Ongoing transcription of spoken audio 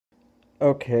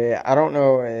Okay, I don't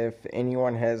know if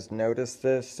anyone has noticed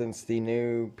this since the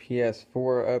new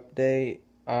PS4 update.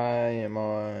 I am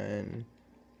on,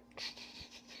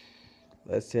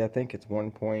 let's see, I think it's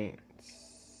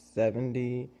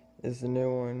 1.70 is the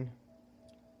new one.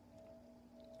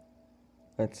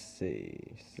 Let's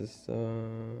see.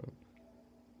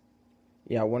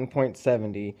 Yeah,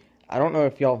 1.70. I don't know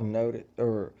if y'all have noted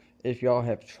or if y'all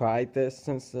have tried this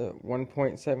since the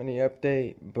 1.70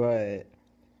 update, but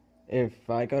if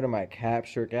I go to my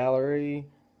capture gallery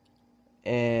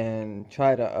and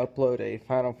try to upload a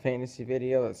Final Fantasy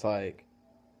video that's like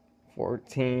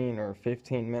 14 or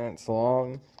 15 minutes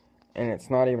long, and it's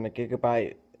not even a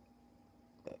gigabyte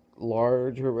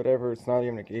large or whatever, it's not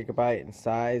even a gigabyte in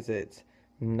size, it's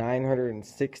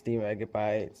 960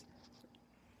 megabytes.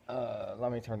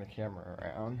 Let me turn the camera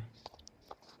around.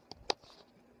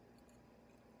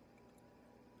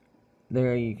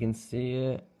 There you can see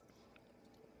it.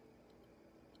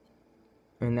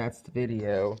 And that's the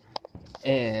video.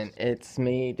 And it's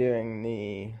me doing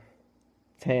the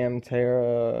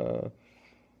Tamtara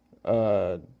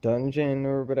dungeon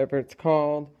or whatever it's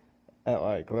called at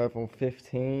like level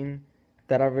 15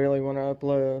 that I really want to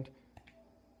upload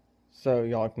so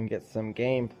y'all can get some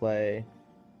gameplay.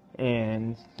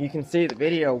 And you can see the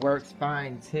video works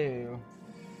fine too.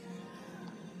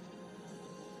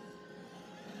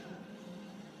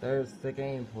 There's the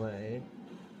gameplay.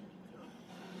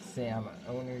 See, I'm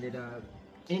owning it up.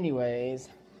 Anyways,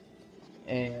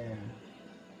 and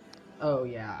oh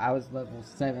yeah, I was level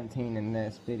 17 in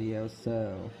this video,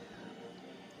 so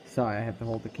sorry, I have to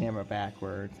hold the camera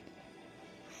backwards.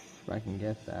 If I can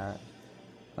get that.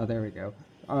 Oh, there we go.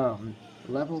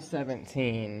 Level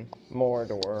 17,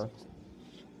 Mordor,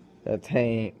 the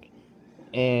tank,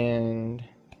 and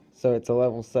so it's a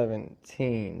level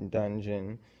 17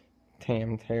 dungeon,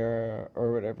 Tamtara,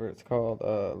 or whatever it's called.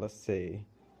 Let's see.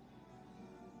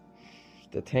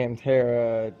 The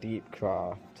Tamtara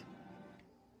Deepcroft.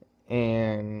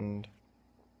 And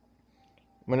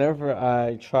whenever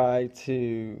I try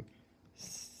to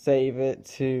save it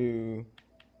to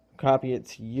copy it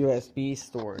to USB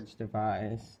storage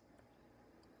device,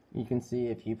 you can see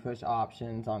if you push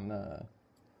options on the,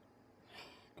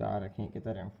 God, I can't get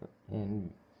that in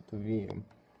the view.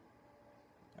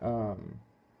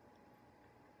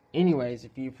 Anyways,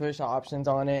 if you push options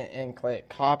on it and click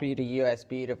copy to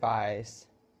USB device,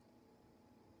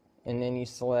 and then you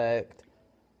select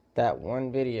that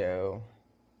one video,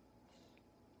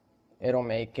 it'll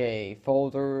make a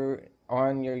folder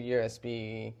on your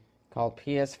USB called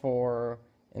PS4,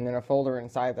 and then a folder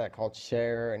inside that called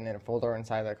share, and then a folder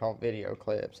inside that called video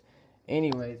clips.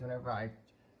 Anyways, whenever I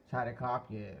try to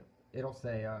copy it, it'll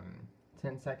say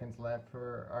 10 seconds left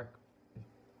for a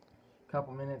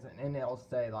couple minutes, and it'll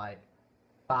say like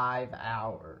 5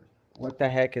 hours. What the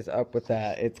heck is up with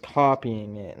that? It's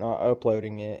copying it, not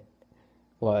uploading it.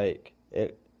 Like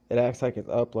it acts like it's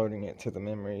uploading it to the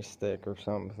memory stick or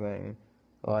something,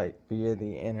 like via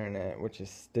the internet, which is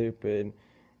stupid.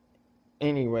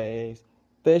 Anyways,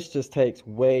 this just takes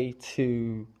way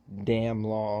too damn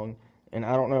long, and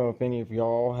I don't know if any of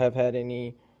y'all have had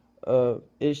any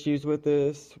issues with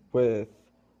this, with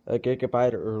a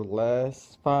gigabyte or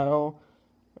less file,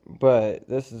 but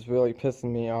this is really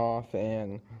pissing me off,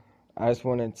 and I just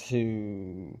wanted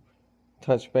to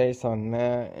touch base on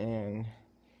that. And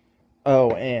oh,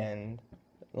 and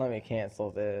let me cancel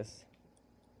this.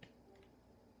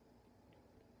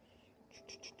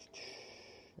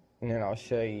 And then I'll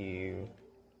show you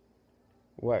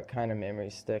what kind of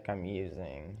memory stick I'm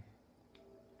using.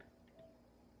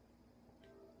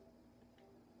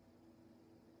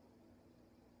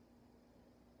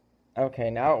 Okay,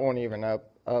 now it won't even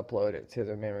upload it to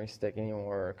the memory stick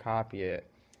anymore or copy it.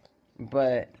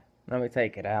 But let me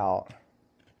take it out.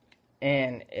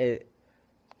 And it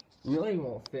really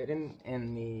won't fit in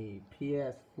the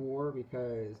PS4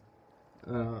 because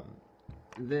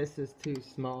this is too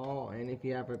small, and if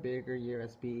you have a bigger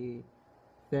USB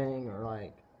thing or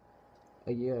like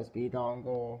a USB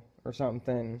dongle or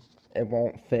something, it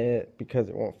won't fit because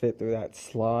it won't fit through that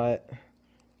slot.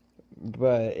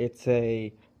 But it's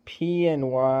a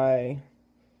PNY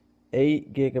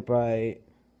 8 gigabyte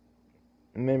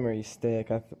memory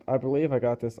stick. I believe I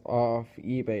got this off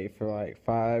eBay for like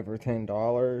 $5 or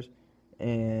 $10,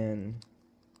 and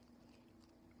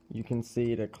you can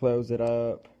see to close it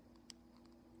up,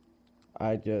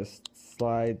 I just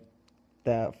slide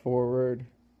that forward.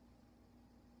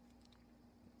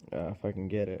 If I can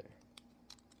get it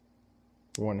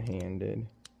one-handed.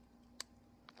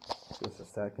 Just a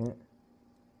second.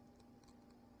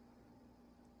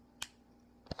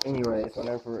 Anyways,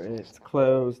 whenever it's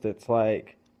closed, it's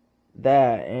like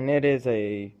that, and it is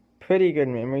a pretty good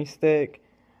memory stick,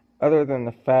 other than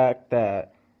the fact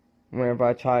that whenever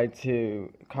I try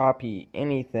to copy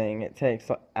anything, it takes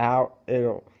out.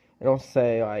 It'll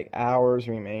say like hours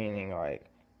remaining, like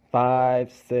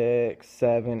 5, 6,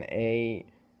 7, 8,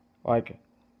 like,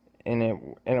 and it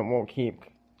won't keep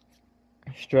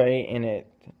straight, and it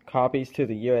copies to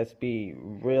the USB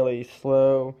really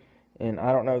slow. And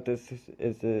I don't know if this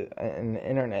is an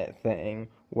internet thing.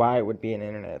 Why it would be an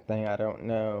internet thing, I don't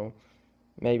know.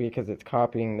 Maybe because it's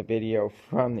copying the video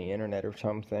from the internet or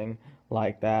something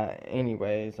like that.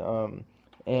 Anyways,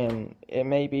 and it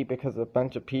may be because a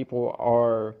bunch of people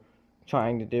are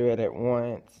trying to do it at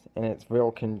once and it's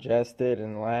real congested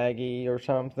and laggy or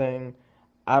something.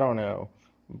 I don't know.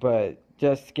 But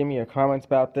just give me your comments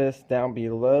about this down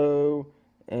below.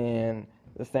 And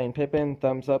the Stain Pippin,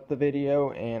 thumbs up the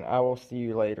video, and I will see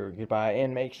you later. Goodbye.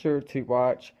 And make sure to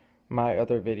watch my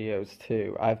other videos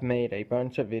too. I've made a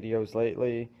bunch of videos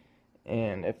lately,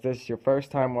 and if this is your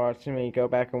first time watching me, go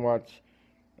back and watch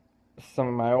some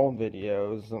of my old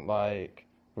videos, like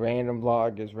Random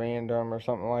Vlog is Random or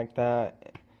something like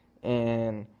that,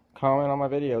 and comment on my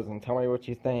videos and tell me what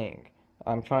you think.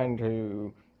 I'm trying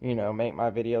to, make my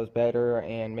videos better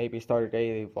and maybe start a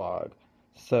daily vlog.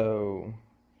 So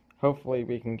hopefully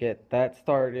we can get that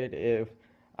started if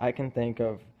I can think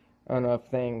of enough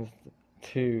things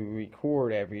to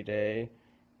record every day.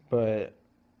 But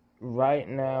right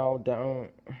now, don't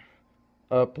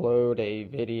upload a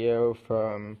video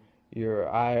from your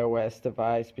iOS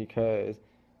device because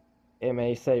it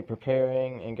may say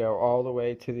preparing and go all the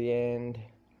way to the end.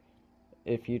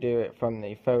 If you do it from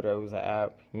the Photos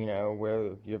app,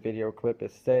 where your video clip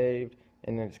is saved,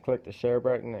 and then just click the share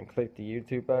button and click the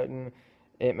YouTube button,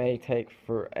 it may take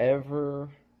forever.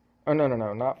 Oh, no,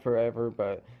 not forever,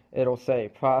 but it'll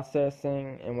say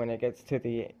processing, and when it gets to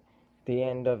the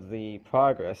end of the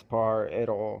progress part,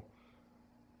 it'll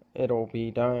be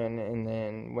done, and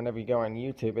then whenever you go on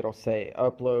YouTube, it'll say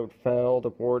upload failed,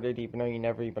 aborted, even though you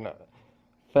never even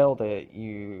failed it,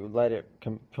 you let it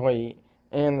complete.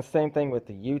 And the same thing with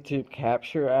the YouTube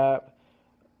Capture app.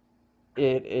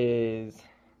 It is,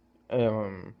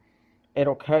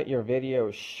 it'll cut your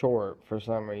videos short for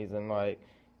some reason. Like,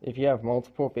 if you have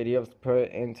multiple videos to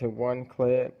put into one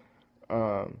clip,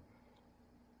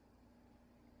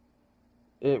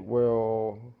 it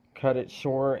will cut it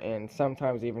short, and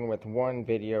sometimes even with one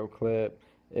video clip,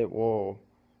 it will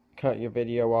cut your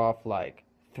video off like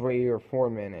 3 or 4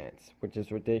 minutes, which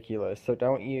is ridiculous. So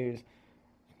don't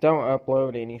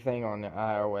upload anything on the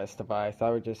iOS device.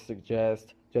 I would just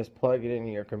suggest just plug it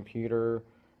into your computer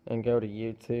and go to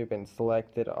YouTube and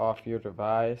select it off your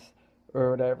device or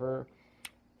whatever.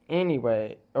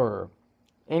 Anyways,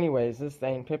 this is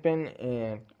Stain Pippin,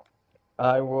 and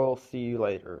I will see you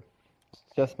later.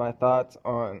 Just my thoughts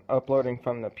on uploading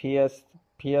from the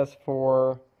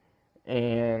PS4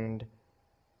 and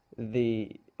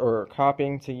or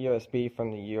copying to USB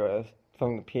from the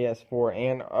PS4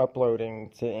 and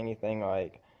uploading to anything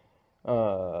like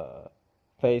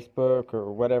Facebook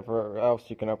or whatever else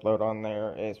you can upload on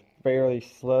there is fairly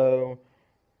slow,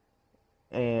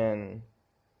 and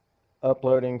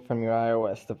uploading from your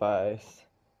iOS device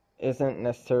isn't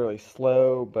necessarily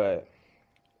slow, but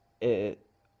it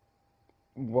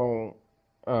won't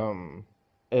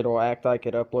it'll act like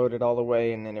it uploaded all the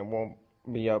way, and then it won't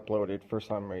be uploaded for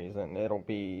some reason. It'll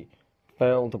be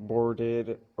failed,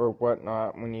 aborted, or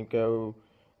whatnot when you go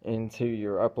into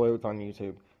your uploads on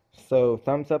YouTube. So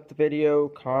thumbs up the video,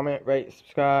 comment, rate,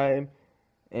 subscribe,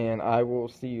 and I will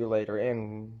see you later.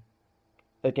 And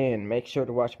again, make sure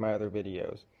to watch my other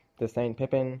videos. This ain't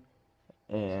Pippin,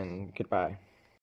 and goodbye.